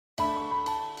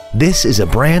This is a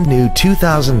brand new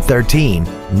 2013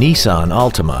 Nissan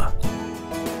Altima.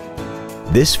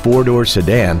 This four-door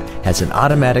sedan has an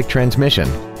automatic transmission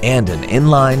and an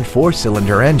inline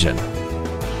four-cylinder engine.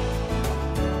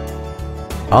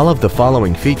 All of the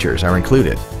following features are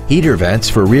included: heater vents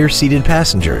for rear-seated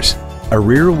passengers, a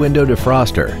rear window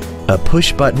defroster, a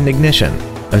push-button ignition,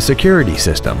 a security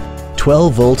system,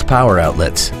 12-volt power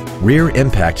outlets, rear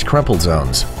impact crumple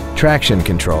zones, traction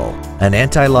control, an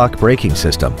anti-lock braking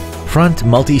system, front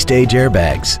multi-stage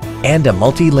airbags, and a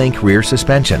multi-link rear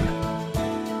suspension.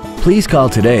 Please call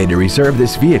today to reserve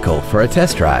this vehicle for a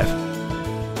test drive.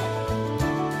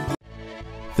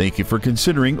 Thank you for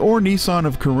considering our Nissan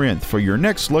of Corinth for your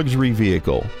next luxury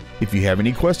vehicle. If you have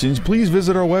any questions, please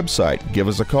visit our website, give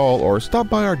us a call, or stop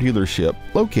by our dealership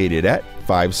located at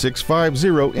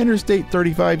 5650 Interstate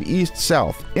 35 East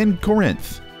South in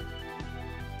Corinth.